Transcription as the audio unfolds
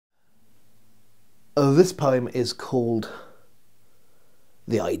This poem is called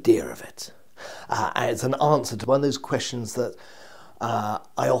The Idea of It. And it's an answer to one of those questions that I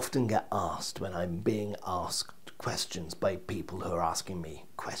often get asked when I'm being asked questions by people who are asking me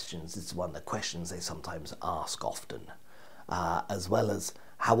questions. It's one of the questions they sometimes ask often. As well as,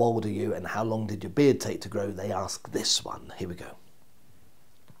 how old are you and how long did your beard take to grow? They ask this one. Here we go.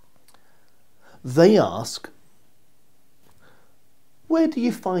 They ask, where do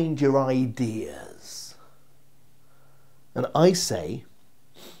you find your ideas? And I say,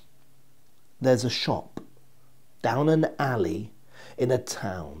 there's a shop down an alley in a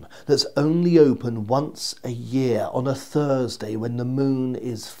town that's only open once a year on a Thursday when the moon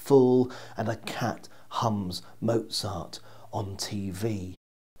is full and a cat hums Mozart on TV,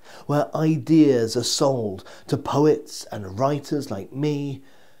 where ideas are sold to poets and writers like me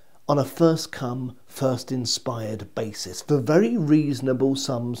on a first-come, first-inspired basis for very reasonable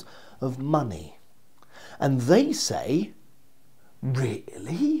sums of money. And they say,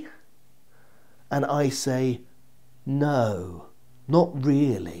 really? And I say, no, not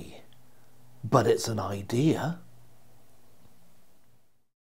really, but it's an idea.